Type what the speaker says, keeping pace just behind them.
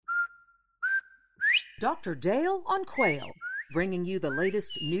Dr. Dale on Quail, bringing you the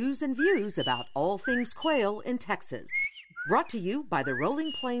latest news and views about all things quail in Texas. Brought to you by the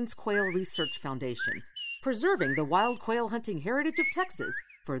Rolling Plains Quail Research Foundation, preserving the wild quail hunting heritage of Texas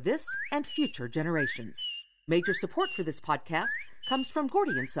for this and future generations. Major support for this podcast comes from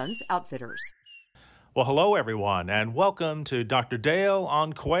Gordy & Sons Outfitters. Well, hello, everyone, and welcome to Dr. Dale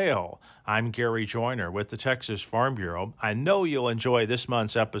on Quail. I'm Gary Joyner with the Texas Farm Bureau. I know you'll enjoy this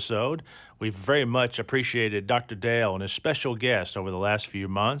month's episode. We've very much appreciated Dr. Dale and his special guest over the last few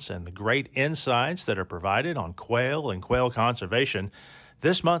months and the great insights that are provided on quail and quail conservation.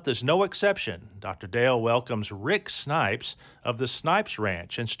 This month is no exception. Dr. Dale welcomes Rick Snipes of the Snipes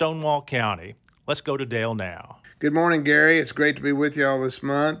Ranch in Stonewall County. Let's go to Dale now. Good morning, Gary. It's great to be with you all this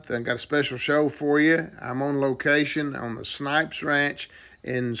month. I've got a special show for you. I'm on location on the Snipes Ranch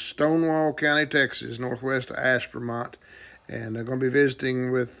in Stonewall County, Texas, northwest of Ashburmont. And I'm going to be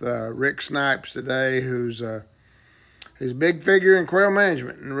visiting with Rick Snipes today, who's a big figure in quail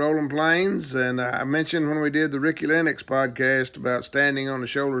management in Rolling Plains. And I mentioned when we did the Ricky Lennox podcast about standing on the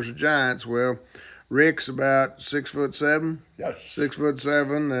shoulders of giants. Well, Rick's about 6'7". Yes.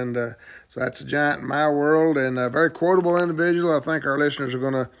 6'7", and so that's a giant in my world, and a very quotable individual. I think our listeners are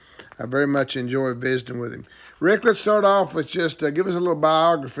going to very much enjoy visiting with him. Rick, let's start off with just give us a little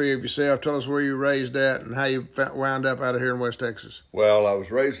biography of yourself. Tell us where you were raised at and how you wound up out of here in West Texas. Well, I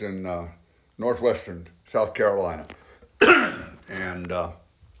was raised in northwestern South Carolina, and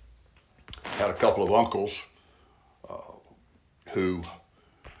had a couple of uncles who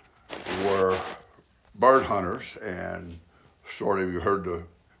were bird hunters, and sort of, you heard the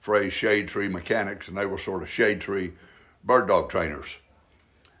phrase shade tree mechanics, and they were sort of shade tree bird dog trainers.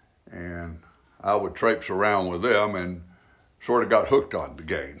 And I would traipse around with them and sort of got hooked on the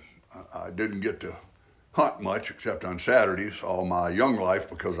game. I didn't get to hunt much except on Saturdays all my young life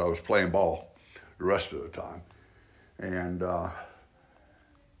because I was playing ball the rest of the time. And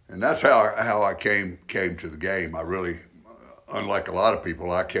that's how I came to the game. I really, unlike a lot of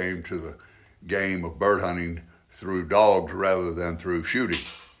people, I came to the game of bird hunting through dogs rather than through shooting.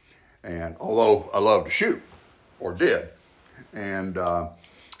 And although I love to shoot, or did, and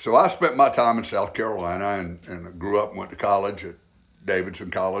so I spent my time in South Carolina and grew up and went to college at Davidson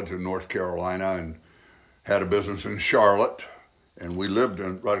College in North Carolina and had a business in Charlotte, and we lived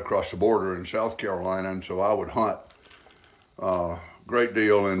right across the border in South Carolina, and so I would hunt a great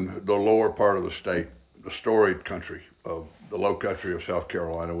deal in the lower part of the state, the storied country of the low country of South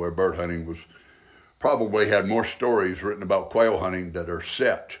Carolina, where bird hunting was probably had more stories written about quail hunting that are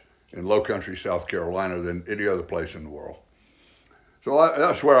set in low country South Carolina than any other place in the world. So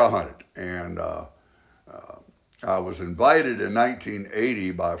that's where I hunted. And I was invited in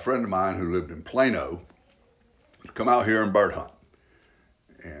 1980 by a friend of mine who lived in Plano to come out here and bird hunt.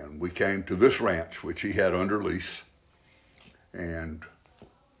 And we came to this ranch, which he had under lease, and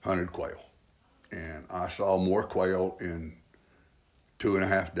hunted quail. And I saw more quail in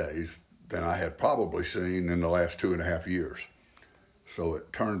 2.5 days than I had probably seen in the last 2.5 years. So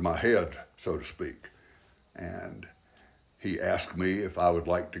it turned my head, so to speak. And he asked me if I would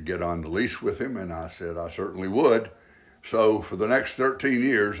like to get on the lease with him, and I said I certainly would. So for the next 13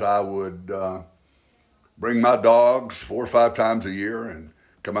 years, I would bring my dogs 4 or 5 times a year and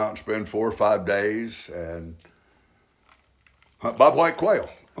come out and spend 4 or 5 days and hunt bobwhite quail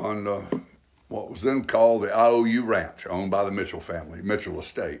on what was then called the IOU Ranch, owned by the Mitchell family, Mitchell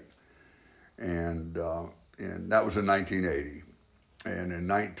Estate. And that was in 1980. And in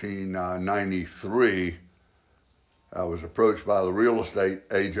 1993, I was approached by the real estate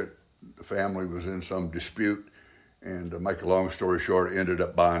agent. The family was in some dispute, and to make a long story short, ended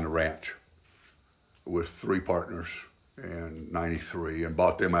up buying the ranch with 3 partners in 93 and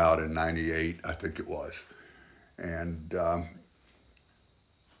bought them out in 98, I think it was. And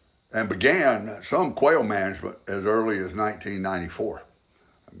began some quail management as early as 1994.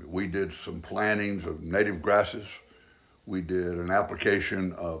 I mean, we did some plantings of native grasses. We did an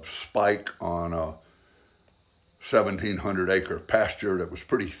application of spike on a 1,700-acre pasture that was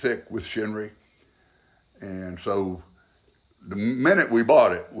pretty thick with shinry. And so the minute we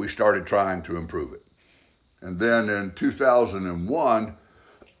bought it, we started trying to improve it. And then in 2001,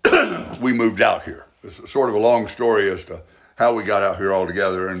 we moved out here. It's sort of a long story as to how we got out here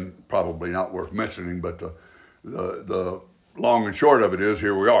altogether, and probably not worth mentioning, but the long and short of it is,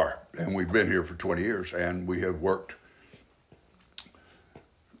 here we are. And we've been here for 20 years, and we have worked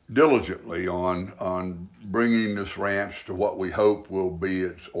diligently on bringing this ranch to what we hope will be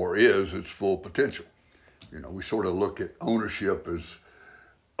its full potential. You know, we sort of look at ownership as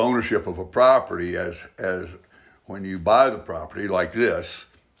ownership of a property as when you buy the property like this,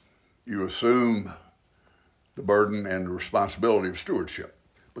 you assume the burden and the responsibility of stewardship,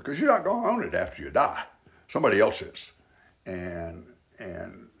 because you're not going to own it after you die. Somebody else is. And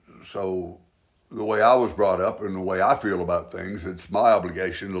so the way I was brought up and the way I feel about things, it's my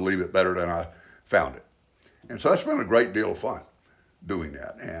obligation to leave it better than I found it. And so it's been a great deal of fun doing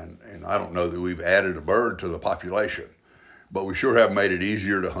that. And I don't know that we've added a bird to the population, but we sure have made it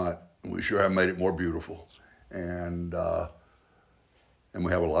easier to hunt. And we sure have made it more beautiful. And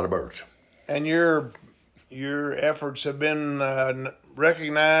we have a lot of birds. And your efforts have been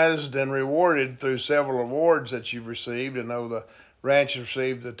recognized and rewarded through several awards that you've received. I know the ranch has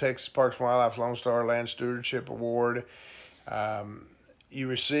received the Texas Parks and Wildlife Lone Star Land Stewardship Award. You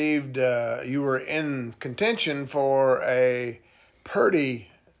were in contention for a Purdy,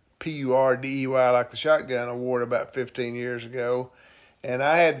 P-U-R-D-E-Y, like the shotgun award about 15 years ago. And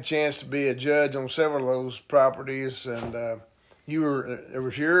I had the chance to be a judge on several of those properties, and there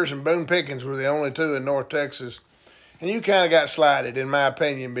was yours and Boone Pickens were the only two in North Texas. And you kind of got slighted, in my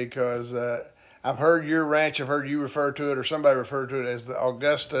opinion, because I've heard your ranch, I've heard you refer to it, or somebody refer to it as the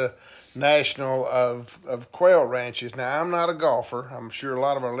Augusta National of quail ranches. Now, I'm not a golfer. I'm sure a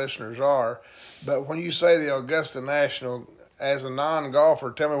lot of our listeners are. But when you say the Augusta National, as a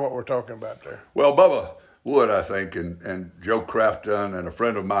non-golfer, tell me what we're talking about there. Well, Bubba Wood, I think, and Joe Crafton and a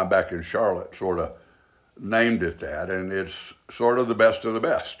friend of mine back in Charlotte sort of named it that, and it's sort of the best of the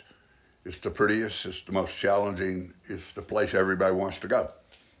best. It's the prettiest, it's the most challenging, it's the place everybody wants to go.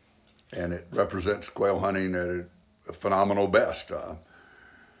 And it represents quail hunting at a phenomenal best. I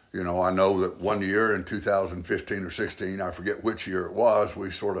know that one year in 2015 or 16, I forget which year it was, we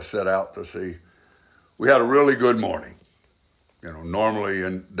sort of set out to see. We had a really good morning. Normally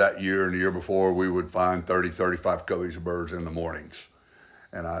in that year and the year before, we would find 30, 35 coveys of birds in the mornings.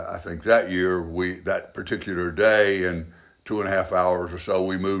 And I think that year, that particular day, in 2.5 hours or so,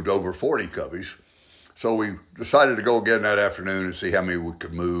 we moved over 40 coveys. So we decided to go again that afternoon and see how many we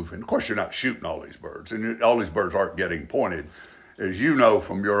could move. And of course, you're not shooting all these birds, and all these birds aren't getting pointed. As you know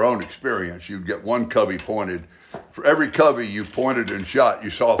from your own experience, you'd get one covey pointed. For every covey you pointed and shot, you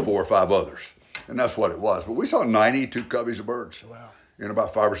saw 4 or 5 others. And that's what it was. But we saw 92 coveys of birds in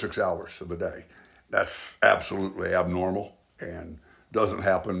about 5 or 6 hours of a day. That's absolutely abnormal and doesn't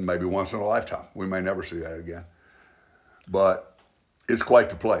happen maybe once in a lifetime. We may never see that again. But it's quite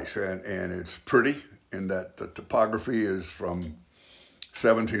the place, and it's pretty in that the topography is from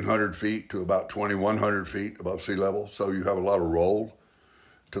 1,700 feet to about 2,100 feet above sea level. So you have a lot of roll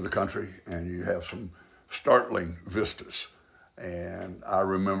to the country, and you have some startling vistas. And I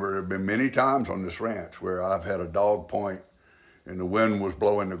remember there have been many times on this ranch where I've had a dog point and the wind was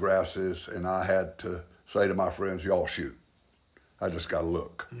blowing the grasses, and I had to say to my friends, y'all shoot. I just got to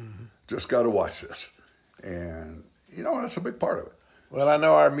look. Mm-hmm. Just got to watch this. And, that's a big part of it. Well, I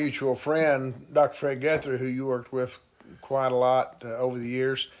know our mutual friend, Dr. Fred Guthrie, who you worked with quite a lot over the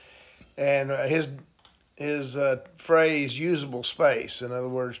years, and his phrase, usable space. In other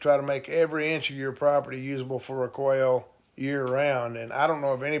words, try to make every inch of your property usable for a quail year-round. And I don't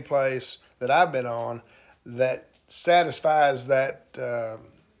know of any place that I've been on that satisfies that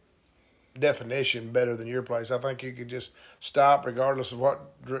definition better than your place. I think you could just stop regardless of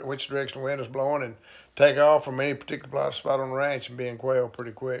which direction the wind is blowing and take off from any particular spot on the ranch and be in quail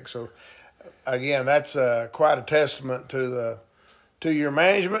pretty quick. So again, that's quite a testament to your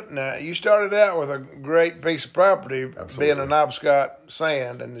management. Now, you started out with a great piece of property, absolutely, being a Knobscot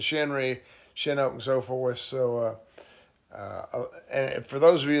sand and the Shenry, Chinook, and so forth. So, and for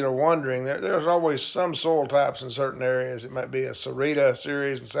those of you that are wondering, there's always some soil types in certain areas. It might be a Sarita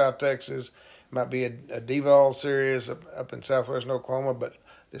series in South Texas. It might be a Deval series up in southwestern Oklahoma. But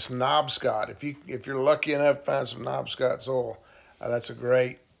this Knobscot, if you're lucky enough to find some Knobscot soil, that's a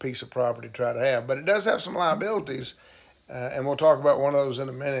great piece of property to try to have. But it does have some liabilities, and we'll talk about one of those in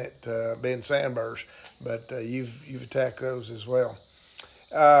a minute, being sandburrs. But you've attacked those as well.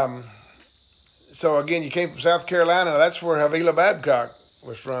 So again, you came from South Carolina. That's where Havilah Babcock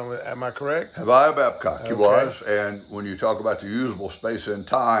was from. Am I correct? Havilah Babcock, he was. And when you talk about the usable space and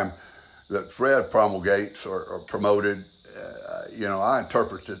time that Fred promulgates or promoted, I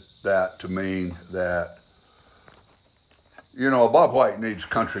interpreted that to mean that, a bobwhite needs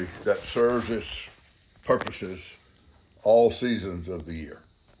country that serves its purposes all seasons of the year.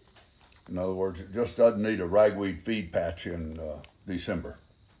 In other words, it just doesn't need a ragweed feed patch in December.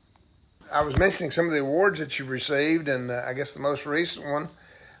 I was mentioning some of the awards that you've received, and I guess the most recent one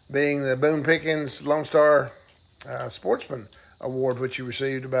being the Boone Pickens Lone Star Sportsman Award, which you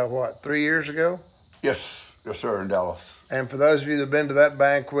received about, 3 years ago? Yes, sir, in Dallas. And for those of you that have been to that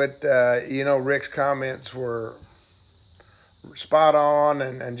banquet, Rick's comments were spot on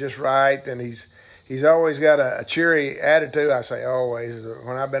and just right, and he's He's always got a cheery attitude. I say always.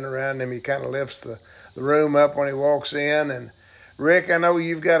 When I've been around him, he kind of lifts the room up when he walks in. And Rick, I know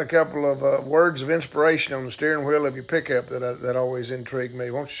you've got a couple of words of inspiration on the steering wheel of your pickup that always intrigue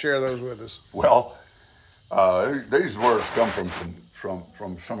me. Won't you share those with us? Well, these words come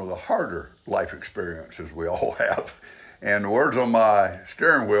from some of the harder life experiences we all have. And the words on my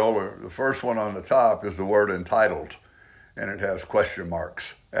steering wheel, the first one on the top is the word entitled, and it has question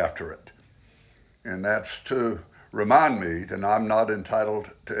marks after it. And that's to remind me that I'm not entitled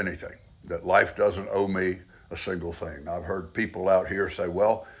to anything, that life doesn't owe me a single thing. I've heard people out here say,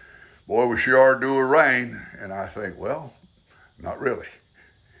 well, boy, we sure are due a rain. And I think, well, not really,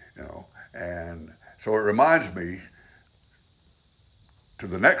 And so it reminds me to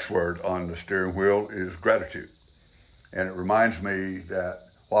the next word on the steering wheel is gratitude. And it reminds me that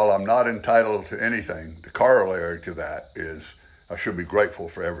while I'm not entitled to anything, the corollary to that is I should be grateful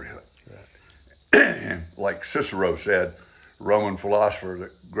for everything. And like Cicero said, Roman philosopher,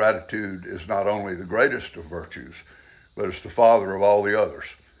 that gratitude is not only the greatest of virtues, but it's the father of all the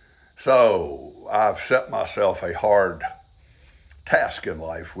others. So I've set myself a hard task in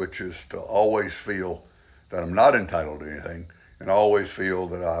life, which is to always feel that I'm not entitled to anything and always feel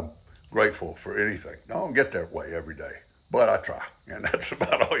that I'm grateful for anything. I don't get that way every day, but I try, and that's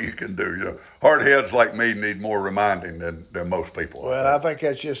about all you can do. Hard heads like me need more reminding than most people. Well, I think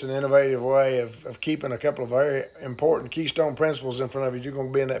that's just an innovative way of keeping a couple of very important keystone principles in front of you. You're going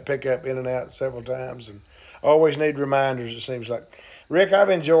to be in that pickup in and out several times, and always need reminders, it seems like. Rick, I've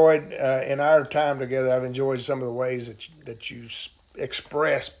enjoyed, in our time together, I've enjoyed some of the ways that you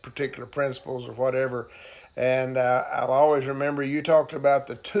express particular principles or whatever. And I'll always remember you talked about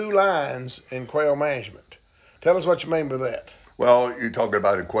the 2 lines in quail management. Tell us what you mean by that. Well, you're talking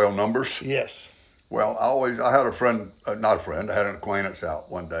about in quail numbers? Yes. Well, I had a friend, not a friend, I had an acquaintance out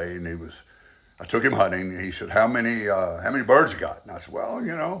one day, and I took him hunting, and he said, how many birds you got? And I said, well,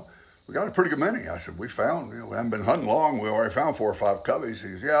 we got a pretty good many. I said, we haven't been hunting long, we already found 4 or 5 coveys. He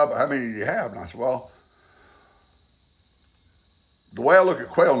says, yeah, but how many do you have? And I said, well, the way I look at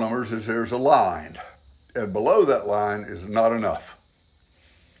quail numbers is there's a line, and below that line is not enough,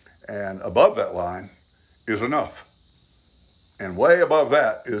 and above that line is enough, and way above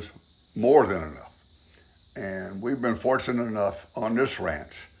that is more than enough. And we've been fortunate enough on this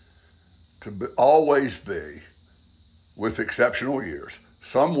ranch to always be, with exceptional years,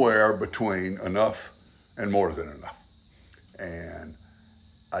 somewhere between enough and more than enough. And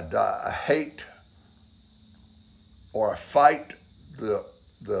I hate or I fight the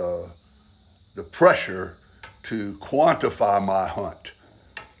pressure to quantify my hunt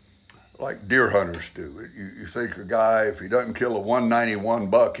like deer hunters do. You think a guy, if he doesn't kill a 191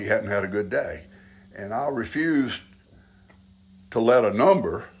 buck, he hadn't had a good day. And I refuse to let a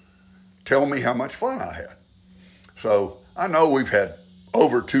number tell me how much fun I had. So I know we've had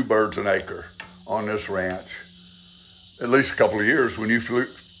over 2 birds an acre on this ranch at least a couple of years when you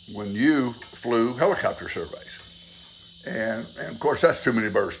flew helicopter surveys. And of course, that's too many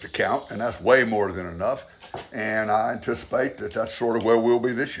birds to count, and that's way more than enough. And I anticipate that that's sort of where we'll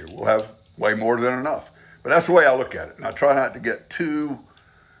be this year. We'll have way more than enough. But that's the way I look at it. And I try not to get too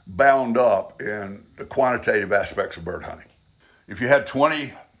bound up in the quantitative aspects of bird hunting. If you had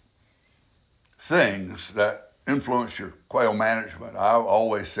 20 things that influence your quail management, I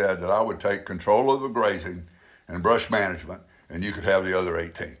always said that I would take control of the grazing and brush management, and you could have the other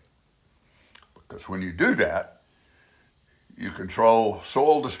 18. Because when you do that, you control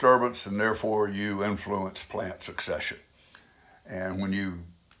soil disturbance, and therefore you influence plant succession. And when you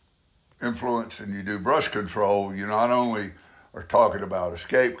influence and you do brush control, you not only are talking about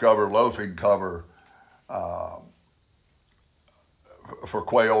escape cover, loafing cover for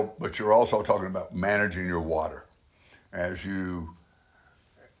quail, but you're also talking about managing your water. As you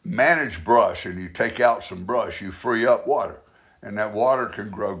manage brush and you take out some brush, you free up water. And that water can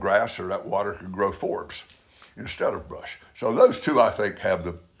grow grass, or that water can grow forbs instead of brush. So those 2, I think, have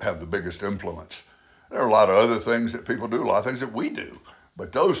the biggest influence. There are a lot of other things that people do, a lot of things that we do,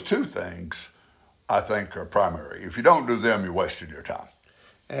 but those 2 things, I think, are primary. If you don't do them, you're wasting your time.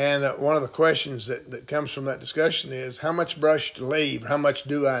 And one of the questions that comes from that discussion is, how much brush to leave? How much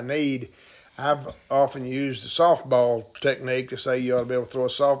do I need? I've often used the softball technique to say you ought to be able to throw a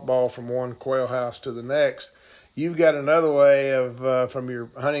softball from one quail house to the next. You've got another way of, from your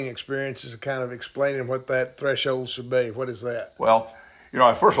hunting experiences, of kind of explaining what that threshold should be. What is that? Well,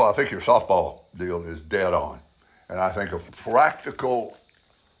 first of all, I think your softball deal is dead on. And I think of practical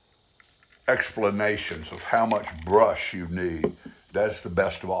explanations of how much brush you need, that's the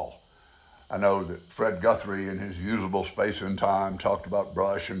best of all. I know that Fred Guthrie, in his Usable Space and Time, talked about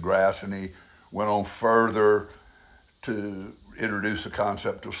brush and grass, and he went on further to introduce the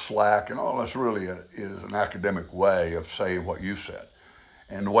concept of slack, and all that's really is an academic way of saying what you said.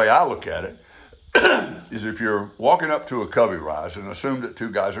 And the way I look at it is if you're walking up to a covey rise and assume that two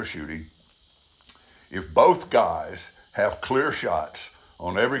guys are shooting, if both guys have clear shots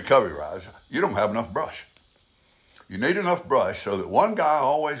on every covey rise, you don't have enough brush. You need enough brush so that one guy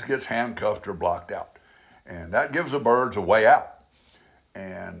always gets handcuffed or blocked out. And that gives the birds a way out.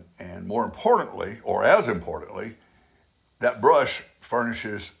 And more importantly, or as importantly, that brush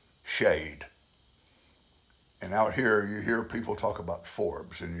furnishes shade. And out here, you hear people talk about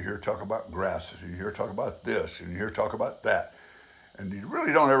forbs, and you hear talk about grasses, and you hear talk about this, and you hear talk about that. And you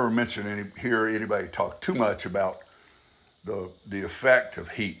really don't ever hear anybody talk too much about the effect of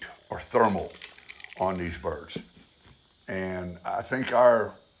heat or thermal on these birds. And I think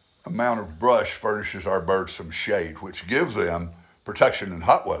our amount of brush furnishes our birds some shade, which gives them protection in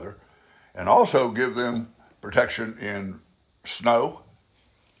hot weather, and also give them protection in snow,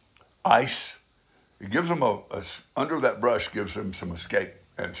 ice. It gives them under that brush gives them some escape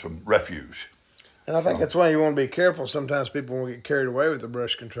and some refuge. And I think that's why you want to be careful. Sometimes people will get carried away with the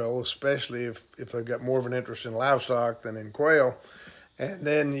brush control, especially if they've got more of an interest in livestock than in quail. And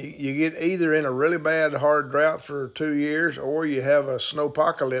then you get either in a really bad, hard drought for 2 years, or you have a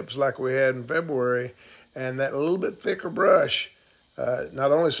snowpocalypse like we had in February, and that little bit thicker brush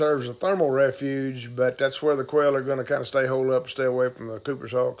not only serves as a thermal refuge, but that's where the quail are going to kind of stay holed up, stay away from the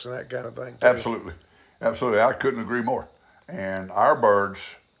Cooper's hawks and that kind of thing, too. Absolutely. Absolutely. I couldn't agree more. And our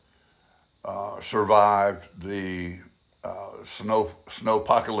birds survived the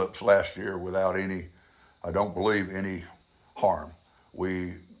snowpocalypse last year without any, I don't believe, any harm.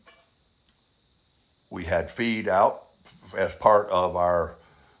 We had feed out as part of our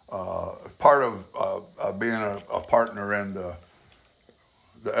being a partner in the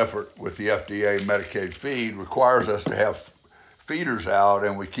effort with the FDA. Medicaid feed requires us to have feeders out,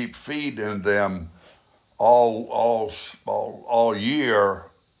 and we keep feeding them all year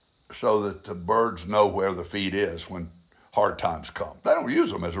so that the birds know where the feed is when hard times come. They don't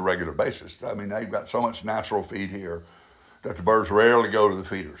use them as a regular basis. I mean, they've got so much natural feed here that the birds rarely go to the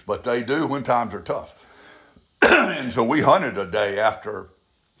feeders, but they do when times are tough. And so we hunted a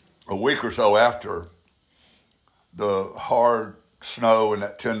week or so after the hard snow and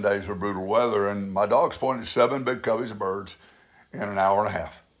that 10 days of brutal weather, and my dogs pointed 7 big coveys of birds in an hour and a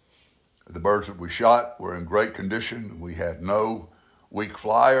half. The birds that we shot were in great condition. We had no weak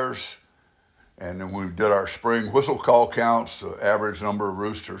flyers. And then when we did our spring whistle call counts, the average number of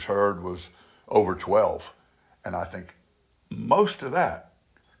roosters heard was over 12. And I think most of that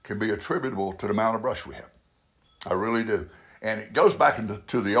can be attributable to the amount of brush we have. I really do. And it goes back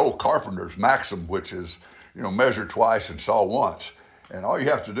to the old carpenter's maxim, which is, measure twice and saw once. And all you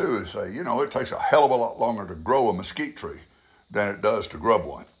have to do is say, it takes a hell of a lot longer to grow a mesquite tree than it does to grub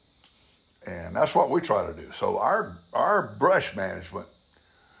one. And that's what we try to do. So our brush management,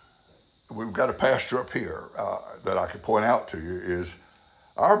 we've got a pasture up here that I could point out to you, is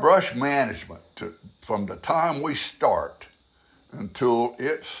our brush management from the time we start until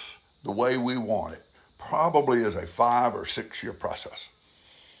it's the way we want it, probably is a 5 or 6 year process.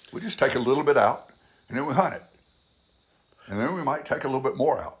 We just take a little bit out, and then we hunt it. And then we might take a little bit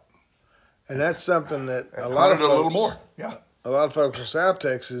more out. And that's something that a lot lot of folks in South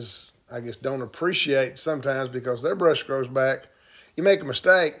Texas, I guess, don't appreciate sometimes because their brush grows back. You make a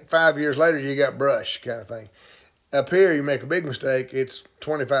mistake, 5 years later you got brush kind of thing. Up here, you make a big mistake, it's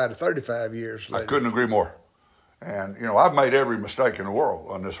 25 to 35 years later. I couldn't agree more. And, I've made every mistake in the world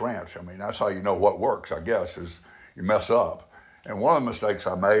on this ranch. I mean, that's how you know what works, I guess, is you mess up. And one of the mistakes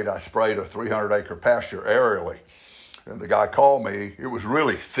I made, I sprayed a 300-acre pasture aerially. And the guy called me. It was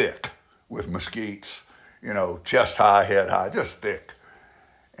really thick with mesquites, chest high, head high, just thick.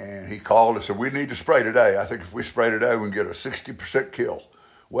 And he called and said, we need to spray today. I think if we spray today, we can get a 60% kill.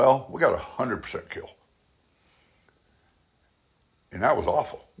 Well, we got a 100% kill. And that was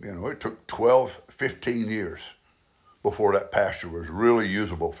awful. It took 12, 15 years before that pasture was really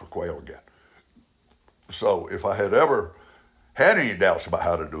usable for quail again. So if I had ever had any doubts about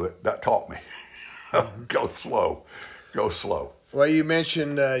how to do it, that taught me. Go slow. Well, you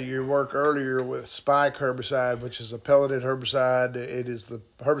mentioned your work earlier with Spike herbicide, which is a pelleted herbicide. It is the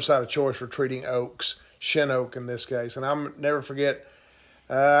herbicide of choice for treating oaks, shin oak in this case. And I'll never forget,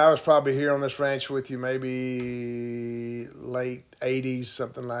 I was probably here on this ranch with you maybe late 80s,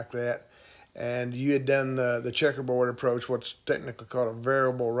 something like that. And you had done the checkerboard approach, what's technically called a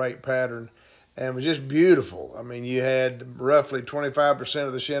variable rate pattern. And it was just beautiful. I mean, you had roughly 25%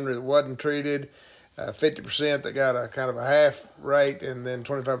 of the shinnery that wasn't treated. 50% that got a kind of a half rate, and then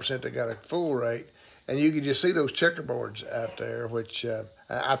 25% that got a full rate. And you could just see those checkerboards out there, which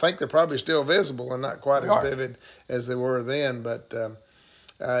I think they're probably still visible and not quite as vivid as they were then. But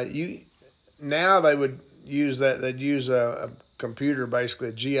now they would use that. They'd use a computer, basically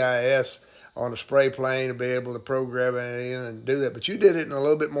a GIS, on a spray plane to be able to program it in and do that. But you did it in a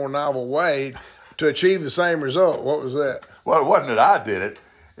little bit more novel way to achieve the same result. What was that? Well, it wasn't that I did it.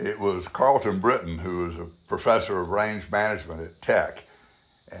 It was Carlton Britton, who was a professor of range management at Tech.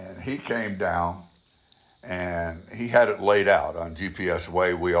 And he came down and he had it laid out on GPS the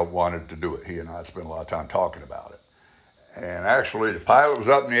way we all wanted to do it. He and I spent a lot of time talking about it. And actually, the pilot was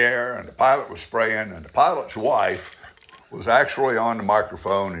up in the air, and the pilot was spraying, and the pilot's wife was actually on the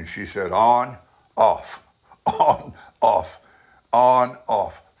microphone, and she said, on, off, on, off, on,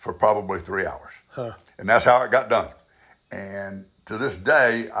 off, for probably 3 hours. Huh. And that's how it got done. And to this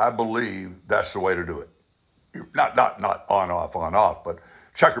day, I believe that's the way to do it. Not on, off, but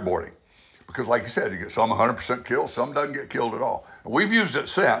checkerboarding. Because like you said, you get some 100% killed, some doesn't get killed at all. And we've used it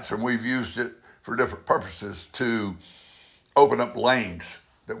since, and we've used it for different purposes to open up lanes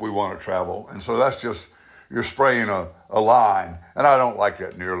that we want to travel. And so that's just, you're spraying a line. And I don't like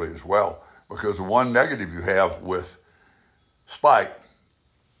that nearly as well, because the one negative you have with spike,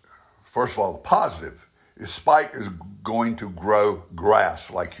 first of all, the positive is spike is going to grow grass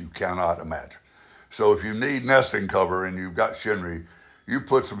like you cannot imagine. So if you need nesting cover and you've got shinri, you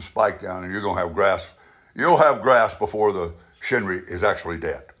put some spike down and you're going to have grass. You'll have grass before the shinri is actually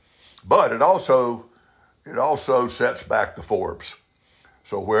dead. But it also sets back the forbs.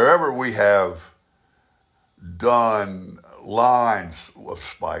 So wherever we have done lines of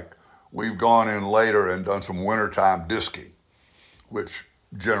spike, we've gone in later and done some wintertime disking, which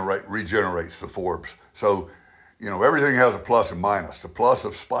regenerates the forbs. So, everything has a plus and minus. The plus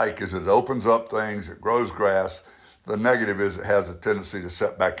of spike is it opens up things, it grows grass. The negative is it has a tendency to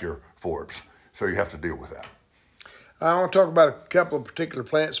set back your forbs. So you have to deal with that. I want to talk about a couple of particular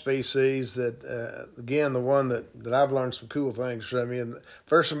plant species that, again, the one that I've learned some cool things from you. And the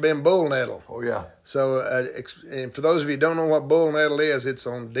first one being bull nettle. Oh, yeah. So, and for those of you who don't know what bull nettle is, it's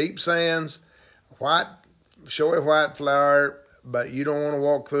on deep sands, showy white flower, but you don't want to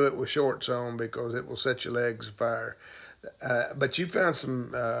walk through it with shorts on because it will set your legs afire. But you found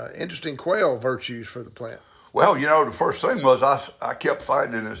some interesting quail virtues for the plant. Well, the first thing was I kept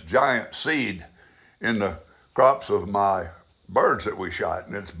finding this giant seed in the crops of my birds that we shot,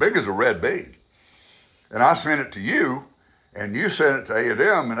 and it's big as a red bean. And I sent it to you, and you sent it to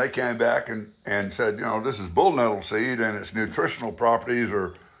A&M, and they came back and said, this is bull nettle seed, and its nutritional properties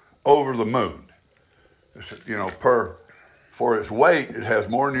are over the moon. For its weight, it has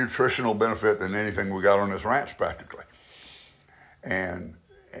more nutritional benefit than anything we got on this ranch practically. And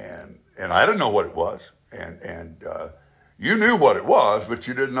I didn't know what it was, and you knew what it was, but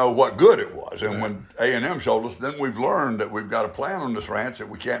you didn't know what good it was. And when A&M showed us, then we've learned that we've got a plant on this ranch that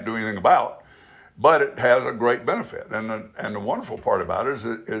we can't do anything about, but it has a great benefit. And the wonderful part about it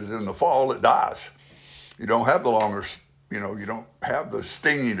is in the fall it dies. You don't have the longer, you don't have the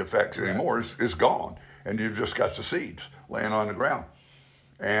stinging effects anymore. It's gone, and you've just got the seeds laying on the ground.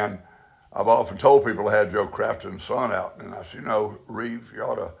 And I've often told people, I had Joe Crafton's son out, and I said, Reeve, you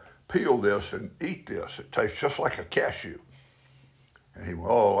ought to peel this and eat this. It tastes just like a cashew. And he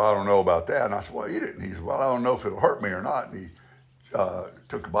went, I don't know about that. And I said, well, eat it. And he said, well, I don't know if it'll hurt me or not. And he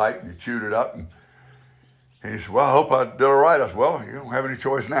took a bite and he chewed it up. And he said, well, I hope I did all right. I said, well, you don't have any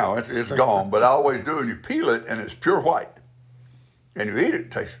choice now. It's gone. But I always do. And you peel it, and it's pure white. And you eat it.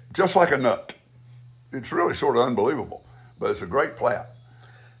 It tastes just like a nut. It's really sort of unbelievable. But it's a great plant.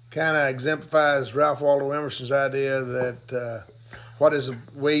 Kind of exemplifies Ralph Waldo Emerson's idea that what is a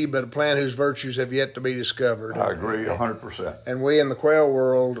weed but a plant whose virtues have yet to be discovered. I agree 100%. And we in the quail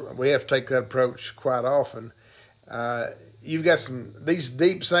world, we have to take that approach quite often. You've got these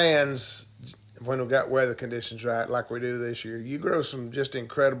deep sands, when we've got weather conditions right, like we do this year, you grow some just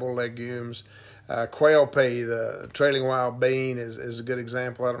incredible legumes. Quail pea, the trailing wild bean, is a good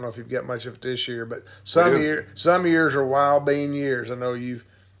example. I don't know if you've got much of it this year, but some years are wild bean years. I know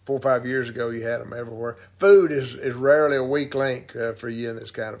 4 or 5 years ago you had them everywhere. Food is rarely a weak link for you in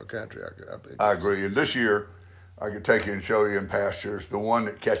this kind of a country. I agree. And this year, I could take you and show you in pastures. The one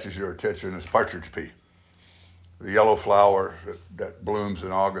that catches your attention is partridge pea, the yellow flower that blooms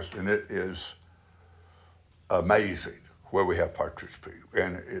in August, and it is amazing where we have partridge pea.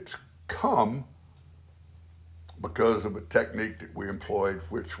 And it's come because of a technique that we employed,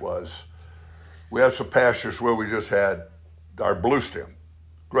 which was we have some pastures where we just had our blue stem,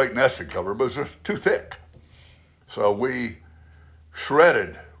 great nesting cover, but it's just too thick. So we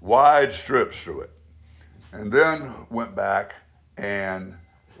shredded wide strips through it, and then went back and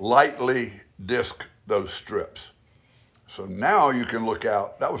lightly disked those strips. So now you can look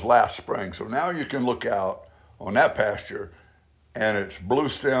out, that was last spring, so now you can look out on that pasture and it's blue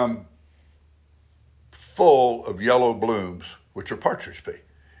stem full of yellow blooms, which are partridge pea.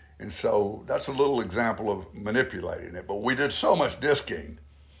 And so that's a little example of manipulating it. But we did so much disking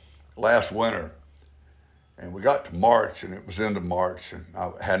last winter, and we got to March, and it was into March, and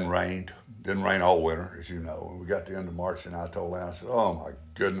it hadn't rained. Didn't rain all winter, as you know. And we got to the end of March, and I told Lana, I said, oh my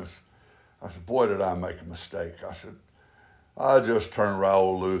goodness. I said, boy, did I make a mistake. I said, I just turned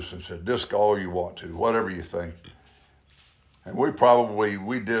Raoul loose and said, disc all you want to, whatever you think. And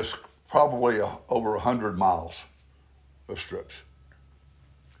we disc probably over 100 miles of strips.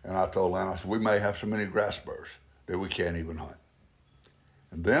 And I told Lana, I said, we may have so many grass burrs that we can't even hunt.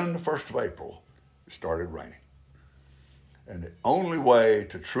 And then the 1st of April, it started raining. And the only way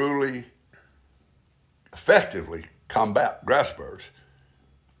to truly, effectively combat grass burrs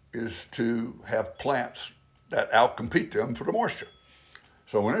is to have plants that outcompete them for the moisture.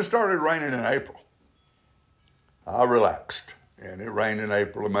 So when it started raining in April, I relaxed. And it rained in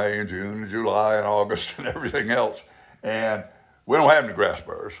April and May and June and July and August and everything else. And we don't have any grass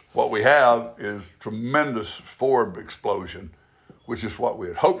burrs. What we have is tremendous forb explosion, which is what we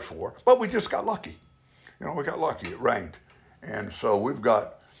had hoped for, but we just got lucky. We got lucky, it rained. And so we've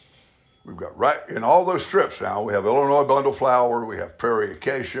got right in all those strips now, we have Illinois bundleflower, we have prairie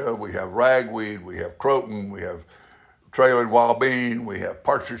acacia, we have ragweed, we have croton, we have trailing wild bean, we have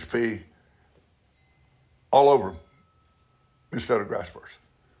partridge pea, all over them, instead of grass burrs.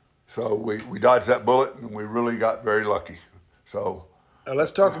 So we dodged that bullet, and we really got very lucky. So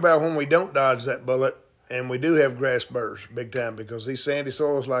let's talk about when we don't dodge that bullet and we do have grass burrs big time, because these sandy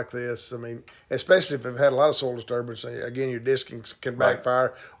soils like this, I mean, especially if they've had a lot of soil disturbance, again, your disking can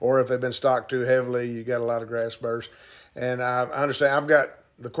backfire, or if they've been stocked too heavily, you got a lot of grass burrs. And I understand I've got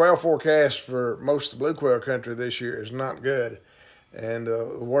the quail forecast for most of the blue quail country this year is not good. And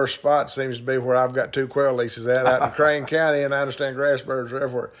the worst spot seems to be where I've got 2 quail leases out in Crane County, and I understand grass birds are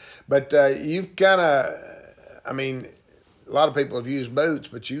everywhere. But you've kind of, I mean, a lot of people have used boots,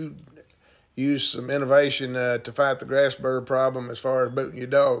 but you use some innovation to fight the grass bird problem as far as booting your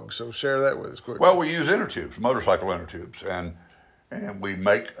dog. So share that with us quickly. Well, we use inner tubes, motorcycle inner tubes, and we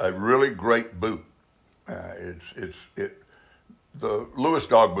make a really great boot. The Lewis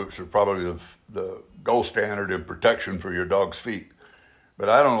dog boots are probably the gold standard in protection for your dog's feet. But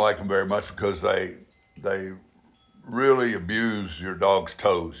I don't like them very much because they really abuse your dog's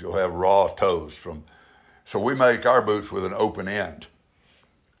toes. You'll have raw toes so we make our boots with an open end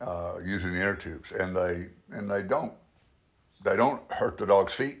using the inner tubes, and they don't hurt the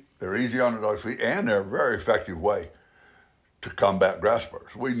dog's feet. They're easy on the dog's feet, and they're a very effective way to combat grass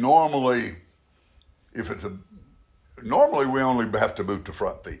burrs. We normally, normally we only have to boot the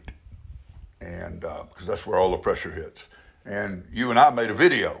front feet, and because that's where all the pressure hits. And you and I made a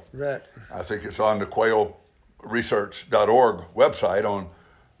video. Right. I think it's on the quailresearch.org website on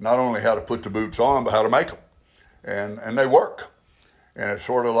not only how to put the boots on, but how to make them. And they work. And it's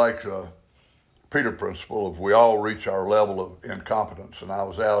sort of like the Peter principle of we all reach our level of incompetence. And I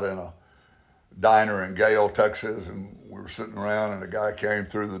was out in a diner in Gale, Texas, and we were sitting around, and a guy came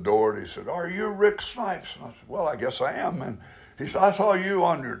through the door, and he said, "Are you Rick Snipes?" And I said, "Well, I guess I am." And he said, "I saw you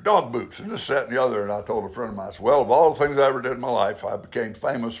on your dog boots," and this, that, and the other. And I told a friend of mine, I said, "Well, of all the things I ever did in my life, I became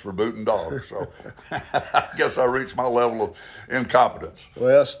famous for booting dogs." So I guess I reached my level of incompetence.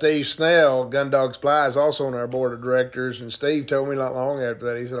 Well, Steve Snell, Gun Dog Supply, is also on our board of directors, and Steve told me not long after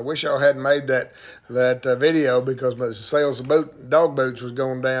that, he said, "I wish y'all hadn't made that video, because the sales of dog boots was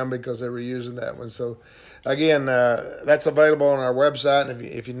going down because they were using that one." So again, that's available on our website, and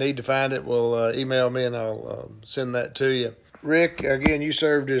if you need to find it, we'll email me and I'll send that to you. Rick, again, you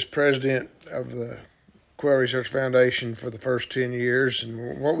served as president of the Quail Research Foundation for the first 10 years,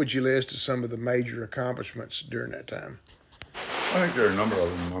 and what would you list as some of the major accomplishments during that time? I think there are a number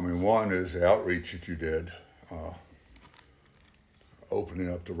of them. I mean, one is the outreach that you did,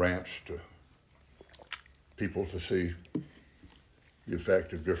 opening up the ranch to people to see the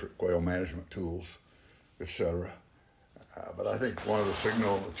effect of different quail management tools, etc. But I think one of the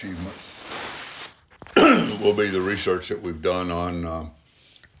signal achievements will be the research that we've done on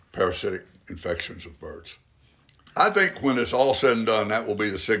parasitic infections of birds. I think when it's all said and done, that will be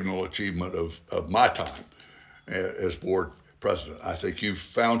the signal achievement of my time as board president. I think you've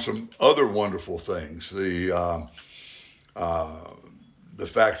found some other wonderful things. The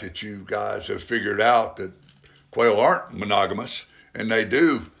fact that you guys have figured out that quail aren't monogamous, and they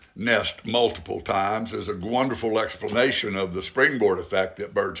do nest multiple times is a wonderful explanation of the springboard effect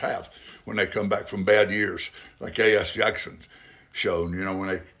that birds have when they come back from bad years, like A.S. Jackson's shown.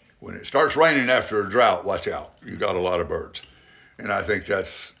 When it starts raining after a drought, watch out. You got a lot of birds, and I think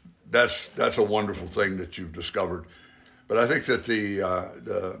that's a wonderful thing that you've discovered. But I think that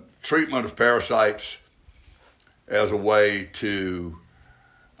the treatment of parasites as a way to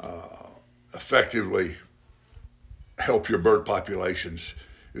effectively help your bird populations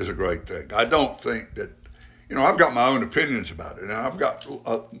is a great thing. I don't think that, I've got my own opinions about it, and I've got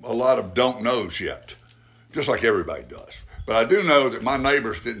a lot of don't knows yet, just like everybody does. But I do know that my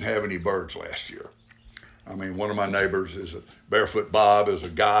neighbors didn't have any birds last year. I mean, one of my neighbors is Barefoot Bob, is a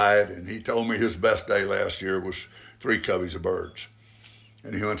guide, and he told me his best day last year was 3 coveys of birds.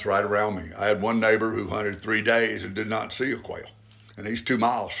 And he hunts right around me. I had one neighbor who hunted 3 days and did not see a quail, and he's 2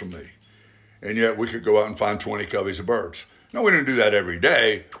 miles from me. And yet we could go out and find 20 coveys of birds. Now, we didn't do that every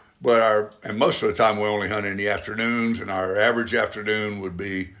day, but and most of the time we only hunt in the afternoons, and our average afternoon would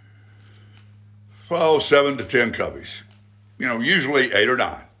be, 7 to 10 coveys. Usually 8 or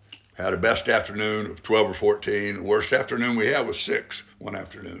 9. Had a best afternoon of 12 or 14. The worst afternoon we had was 6 one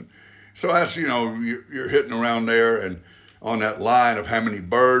afternoon. So that's, you're hitting around there, and on that line of how many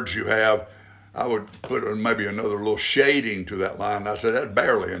birds you have, I would put maybe another little shading to that line. I said, that's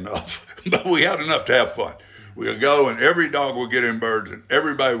barely enough. But we had enough to have fun. We would go, and every dog would get in birds, and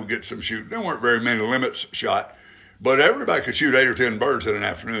everybody would get some shooting. There weren't very many limits shot, but everybody could shoot 8 or 10 birds in an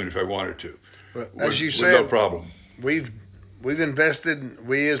afternoon if they wanted to. But as you said, no problem. We've invested,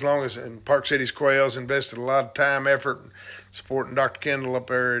 as long as in Park City's Quails, invested a lot of time, effort, supporting Dr. Kendall up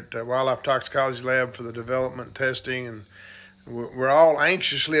there at Wildlife Toxicology Lab for the development testing, and we're all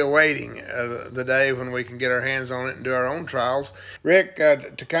anxiously awaiting the day when we can get our hands on it and do our own trials. Rick,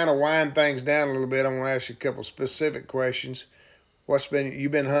 to kind of wind things down a little bit, I'm going to ask you a couple specific questions.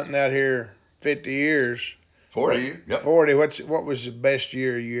 You've been hunting out here 50 years. 40, yep. 40. What was the best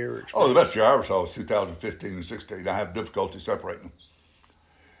year you ever experienced? Oh, the best year I ever saw was 2015 and 16. I have difficulty separating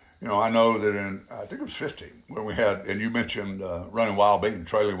them. I know that I think it was 15, when we had, and you mentioned running wild bean,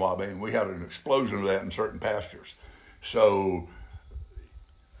 trailing wild bean, we had an explosion of that in certain pastures. So,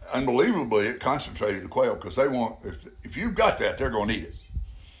 unbelievably, it concentrated the quail, because they want, if you've got that, they're going to eat it.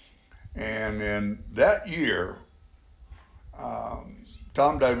 And in that year,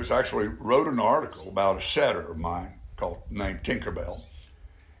 Tom Davis actually wrote an article about a setter of mine named Tinkerbell.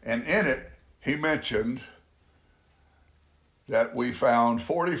 And in it, he mentioned that we found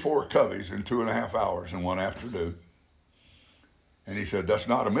 44 coveys in 2.5 hours in one afternoon. And he said, that's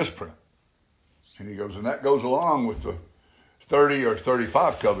not a misprint. And he goes, and that goes along with the 30 or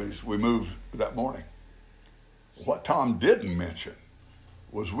 35 coveys we moved that morning. What Tom didn't mention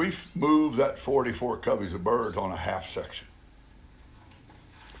was we moved that 44 coveys of birds on a half section.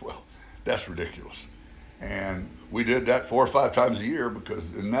 Well, that's ridiculous. And we did that 4 or 5 times a year, because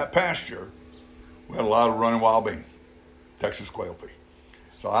in that pasture, we had a lot of running wild bean, Texas quail pea.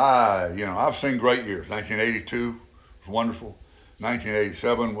 So I've seen great years. 1982 was wonderful.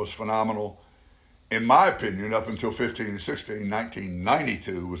 1987 was phenomenal. In my opinion, up until 15 and 16,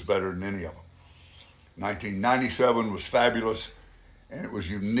 1992 was better than any of them. 1997 was fabulous, and it was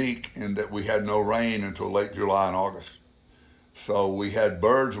unique in that we had no rain until late July and August. So we had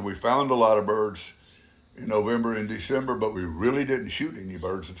birds, and we found a lot of birds in November and December, but we really didn't shoot any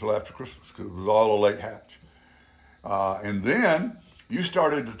birds until after Christmas, because it was all a late hatch. And then you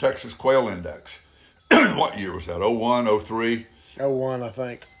started the Texas Quail Index. What year was that? 01, 03? 01, I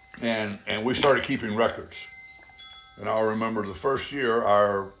think. And we started keeping records. And I remember the first year,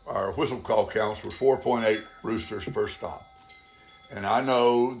 our whistle call counts were 4.8 roosters per stop. And I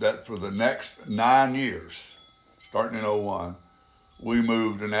know that for the next 9 years, starting in 01, we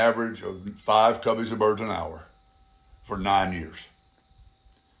moved an average of 5 coveys of birds an hour for 9 years.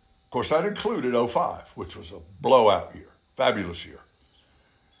 Of course, that included 05, which was a blowout year, fabulous year.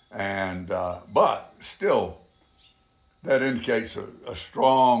 And but still, that indicates a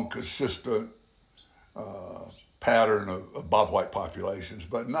strong, consistent pattern of bobwhite populations,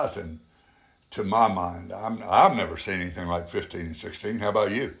 but nothing, to my mind. I've never seen anything like 15 and 16. How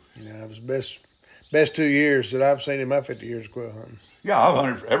about you? Yeah, it was best 2 years that I've seen in my 50 years of quail hunting. Yeah, I've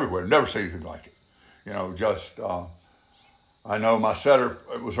hunted everywhere. Never seen anything like it. I know my setter,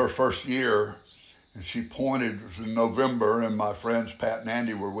 it was her first year, and she pointed, it was in November, and my friends Pat and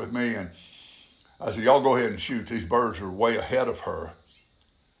Andy were with me, and I said, y'all go ahead and shoot. These birds are way ahead of her,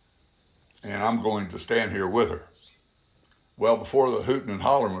 and I'm going to stand here with her. Well, before the hooting and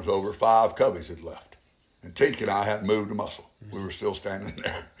hollering was over, 5 coveys had left. And Tink and I hadn't moved a muscle. We were still standing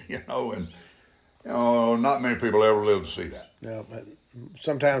there, and not many people ever lived to see that. No, but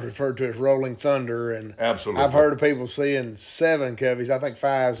sometimes referred to as Rolling Thunder, and Absolutely. I've heard of people seeing 7 coveys. I think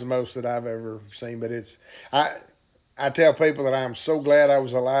 5 is the most that I've ever seen, but I tell people that I'm so glad I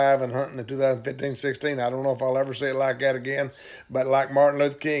was alive and hunting in 2015-16. I don't know if I'll ever see it like that again, but like Martin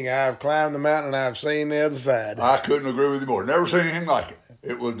Luther King, I've climbed the mountain and I've seen the other side. I couldn't agree with you more. Never seen anything like it.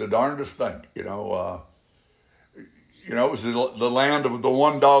 It was the darndest thing, you know. It was the land of the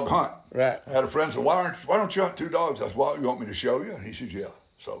one dog hunt. Right. I had a friend say, why don't you hunt 2 dogs? I said, well, you want me to show you? And he said, yeah.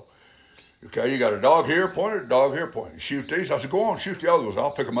 So, okay, you got a dog here pointed, a dog here pointed. Shoot these. I said, go on, shoot the other ones.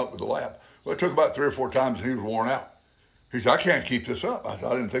 I'll pick them up with the lab. Well, it took about 3 or 4 times and he was worn out. He said, I can't keep this up. I said,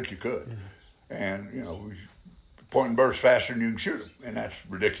 I didn't think you could. Mm-hmm. And, pointing birds faster than you can shoot them. And that's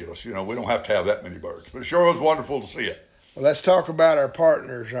ridiculous. We don't have to have that many birds. But it sure was wonderful to see it. Well, let's talk about our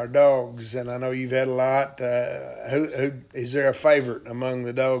partners, our dogs. And I know you've had a lot. Who is there a favorite among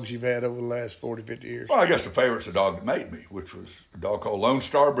the dogs you've had over the last 40, 50 years? Well, I guess the favorite's a dog that made me, which was a dog called Lone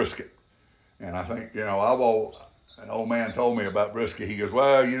Star Brisket. And I think, an old man told me about Brisket. He goes,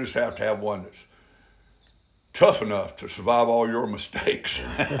 well, you just have to have one that's tough enough to survive all your mistakes.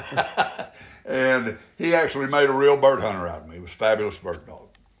 And he actually made a real bird hunter out of me. He was a fabulous bird dog.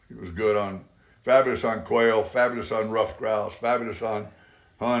 He was fabulous on quail, fabulous on ruffed grouse, fabulous on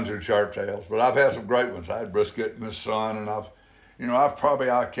huns and sharp-tails. But I've had some great ones. I had Brisket and his son, and I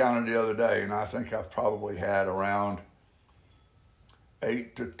counted the other day, and I think I've probably had around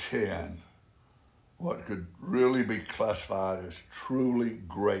 8 to 10 what could really be classified as truly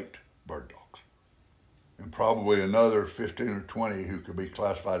great bird dogs. And probably another 15 or 20 who could be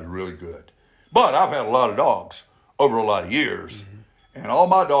classified as really good. But I've had a lot of dogs over a lot of years, mm-hmm. And all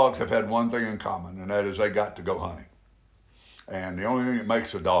my dogs have had one thing in common, and that is they got to go hunting. And the only thing that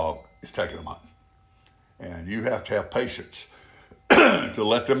makes a dog is taking them hunting. And you have to have patience to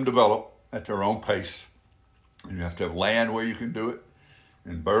let them develop at their own pace. And you have to have land where you can do it,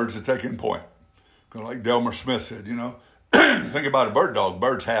 and birds that they can point. Because like Delmer Smith said, think about a bird dog,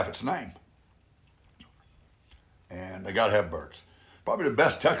 bird's half its name. And they got to have birds. Probably the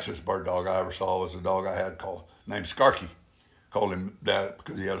best Texas bird dog I ever saw was a dog I had named Skarky. Called him that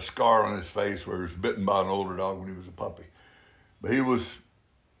because he had a scar on his face where he was bitten by an older dog when he was a puppy. But he was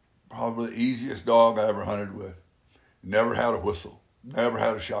probably the easiest dog I ever hunted with. Never had a whistle, never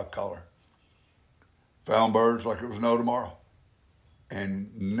had a shock collar. Found birds like it was no tomorrow.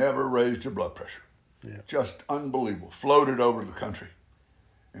 And never raised your blood pressure. Yeah. Just unbelievable. Floated over the country.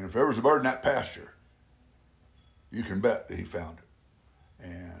 And if there was a bird in that pasture, you can bet that he found it.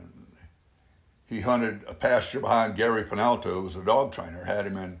 And he hunted a pasture behind Gary Penalto, who was a dog trainer, had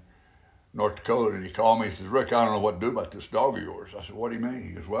him in North Dakota, and he called me, he says, Rick, I don't know what to do about this dog of yours. I said, what do you mean?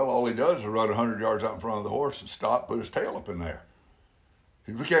 He goes, well, all he does is run 100 yards out in front of the horse and stop, put his tail up in there.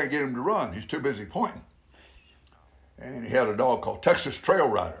 He said, we can't get him to run. He's too busy pointing. And he had a dog called Texas Trail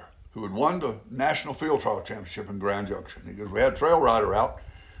Rider, who had won the National Field Trial Championship in Grand Junction. He goes, we had Trail Rider out,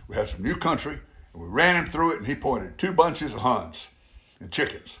 we had some new country, and we ran him through it, and he pointed 2 bunches of huns and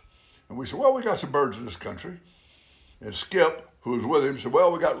chickens. And we said, well, we got some birds in this country. And Skip, who was with him, said, well,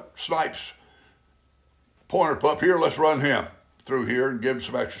 we got Snipes, pointer pup here, let's run him through here and give him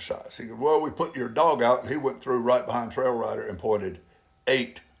some exercise. He said, well, we put your dog out, and he went through right behind Trail Rider and pointed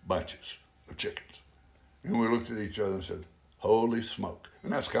 8 bunches of chickens. And we looked at each other and said, holy smoke.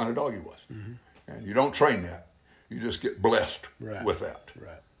 And that's the kind of dog he was. Mm-hmm. And you don't train that. You just get blessed with that.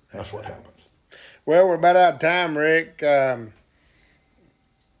 Right. That's what happens. Well, we're about out of time, Rick.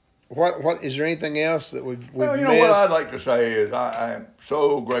 What is there anything else that we've missed? What I'd like to say is I am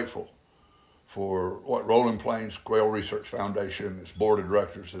so grateful for what Rolling Plains Quail Research Foundation, its board of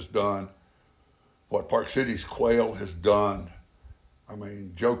directors has done, what Park City's Quail has done. I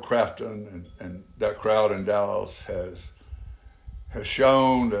mean, Joe Crafton and that crowd in Dallas has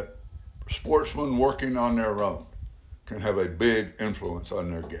shown that sportsmen working on their own can have a big influence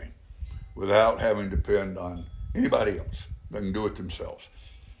on their game without having to depend on anybody else. They can do it themselves.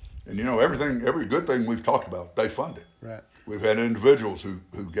 And every good thing we've talked about, they funded. Right. We've had individuals who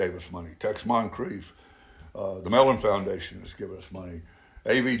gave us money. Tex Moncrief, the Mellon Foundation has given us money.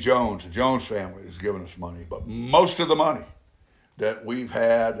 A.V. Jones, the Jones family has given us money. But most of the money that we've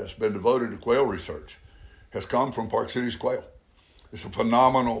had that's been devoted to quail research has come from Park City's Quail. It's a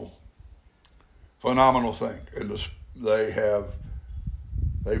phenomenal thing. And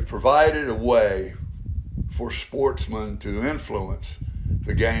they've provided a way for sportsmen to influence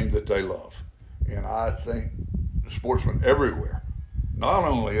the game that they love. And I think sportsmen everywhere, not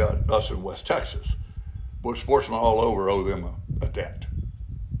only us in West Texas, but sportsmen all over owe them a debt.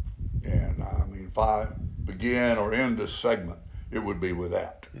 And I mean, if I begin or end this segment, it would be with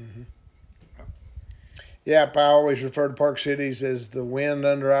that. Mm-hmm. Yep, I always refer to Park Cities as the wind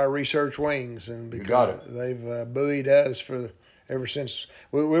under our research wings, and You got because it. they've buoyed us ever since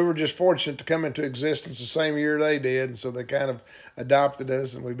we were just fortunate to come into existence the same year they did, and so they kind of adopted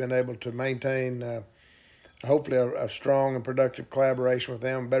us, and we've been able to maintain hopefully a strong and productive collaboration with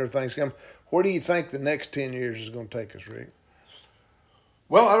them. Better things come. Where do you think the next 10 years is going to take us, Rick?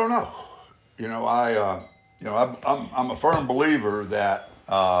 Well, I don't know. I'm a firm believer that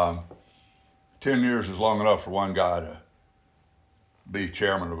 10 years is long enough for one guy to be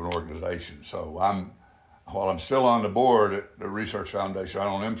chairman of an organization. So while I'm still on the board at the Research Foundation, I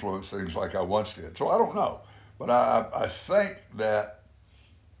don't influence things like I once did. So I don't know. But I think that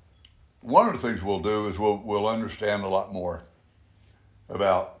one of the things we'll do is we'll understand a lot more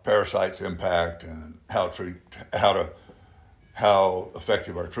about parasites' impact and how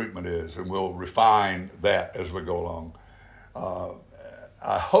effective our treatment is, and we'll refine that as we go along.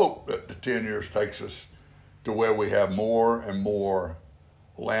 I hope that the 10 years takes us to where we have more and more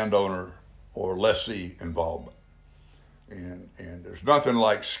landowner or lessee involvement. And there's nothing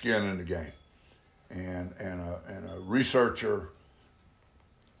like skin in the game. And a researcher,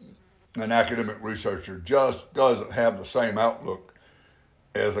 an academic researcher, just doesn't have the same outlook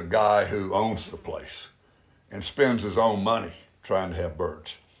as a guy who owns the place and spends his own money trying to have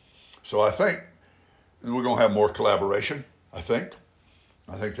birds. So I think we're going to have more collaboration, I think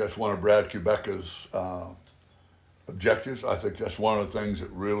that's one of Brad Kubecka's objectives. I think that's one of the things that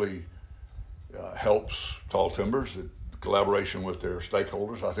really helps Tall Timbers, the collaboration with their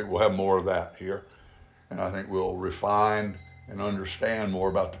stakeholders. I think we'll have more of that here. And I think we'll refine and understand more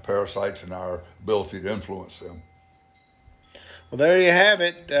about the parasites and our ability to influence them. Well, there you have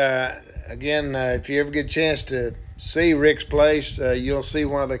it. Again, if you ever get a chance to see Rick's place, you'll see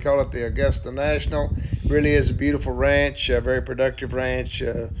why they call it the Augusta National. It really is a beautiful ranch, a very productive ranch,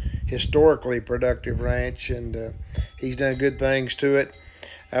 historically productive ranch, and he's done good things to it.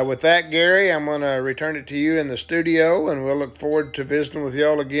 With that, Gary, I'm going to return it to you in the studio, and we'll look forward to visiting with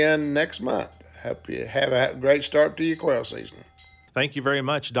y'all again next month. Hope you have a great start to your quail season. Thank you very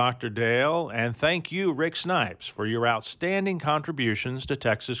much, Dr. Dale, and thank you, Rick Snipes, for your outstanding contributions to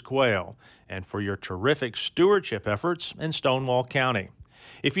Texas quail and for your terrific stewardship efforts in Stonewall County.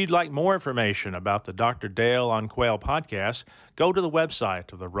 If you'd like more information about the Dr. Dale on Quail podcast, go to the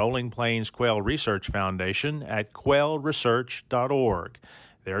website of the Rolling Plains Quail Research Foundation at quailresearch.org.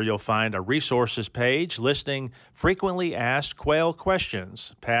 There you'll find a resources page listing frequently asked quail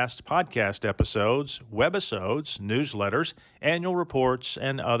questions, past podcast episodes, webisodes, newsletters, annual reports,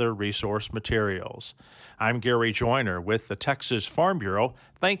 and other resource materials. I'm Gary Joyner with the Texas Farm Bureau.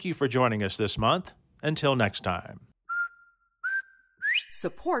 Thank you for joining us this month. Until next time.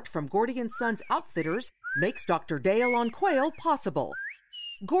 Support from Gordy & Sons Outfitters makes Dr. Dale on Quail possible.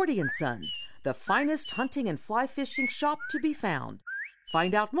 Gordy & Sons, the finest hunting and fly fishing shop to be found.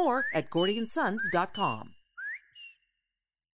 Find out more at GordyandSons.com.